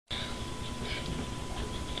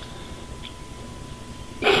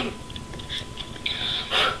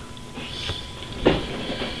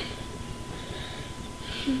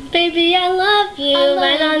Baby, I love you,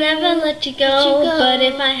 and I'll never let you go. But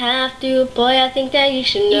if I have to, boy, I think that you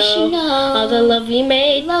should know. All the love we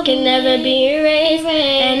made can never be erased.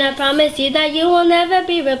 And I promise you that you will never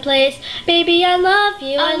be replaced. Baby, I love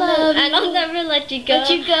you, and I'll never let you go.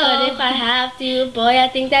 But if I have to, boy, I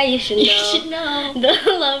think that you should know. The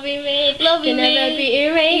love we made can never be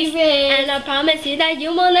erased. And I promise you that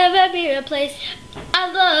you will never be replaced.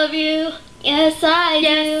 I love you. Yes, I do.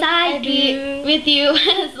 Yes, I I'll be do. with you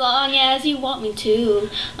as long as you want me to,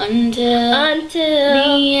 until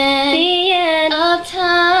the end of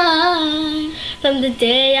time. From the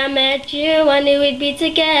day I met you, I knew we'd be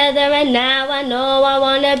together, and now I know I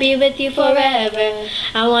wanna be with you forever.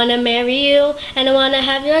 I wanna marry you, and I wanna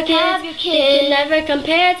have your kids. They can never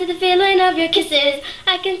compare to the feeling of your kisses.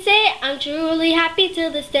 I can say I'm truly happy till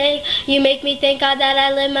this day. You make me thank God that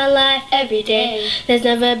I live my life every day. There's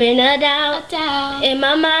never been a doubt in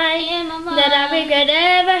my mind that I regret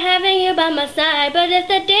ever having you by my side. But if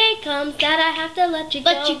the day comes that I have to let you go,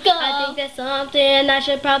 I think there's something I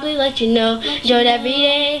should probably let you know. Enjoyed every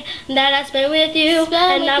day that I spent with you,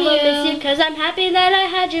 and I will miss you, cause I'm happy that I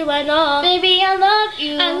had you and all. Baby, I love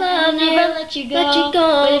you. I love you. Never let you go.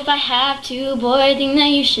 But if I have to, boy, I think that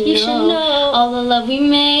you should know. All the love we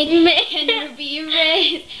made can never be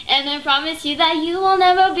erased. And I promise you that you will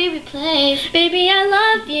never be replaced. Baby, I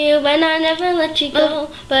love you, and I never let you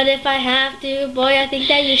go. But if I have to, boy, I think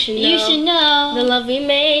that you should know. You should know. The love we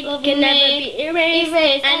made can never be erased.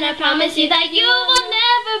 And I promise you that you will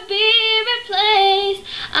never be replaced.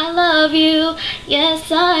 I love you,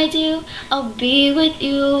 yes I do. I'll be with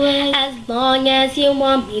you as long as you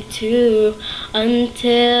want me to,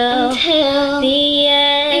 until the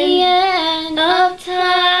end of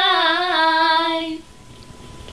time.